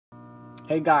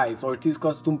Hey guys,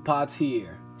 Ortizcustompods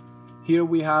here. Here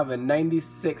we have a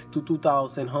 96 to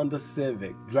 2000 Honda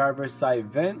Civic driver's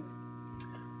side vent.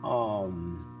 All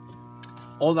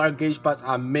our gauge pads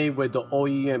are made with the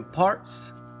OEM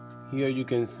parts. Here you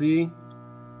can see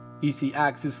easy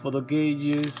access for the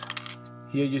gauges.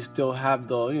 Here you still have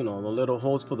the the little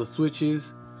holes for the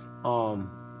switches.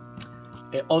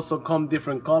 It also comes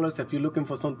different colors. If you're looking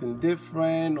for something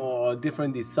different or a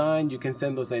different design, you can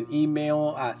send us an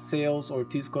email at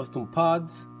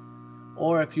sales@Ortizcustompods.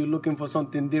 Or if you're looking for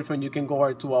something different, you can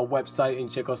go to our website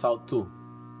and check us out too.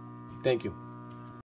 Thank you.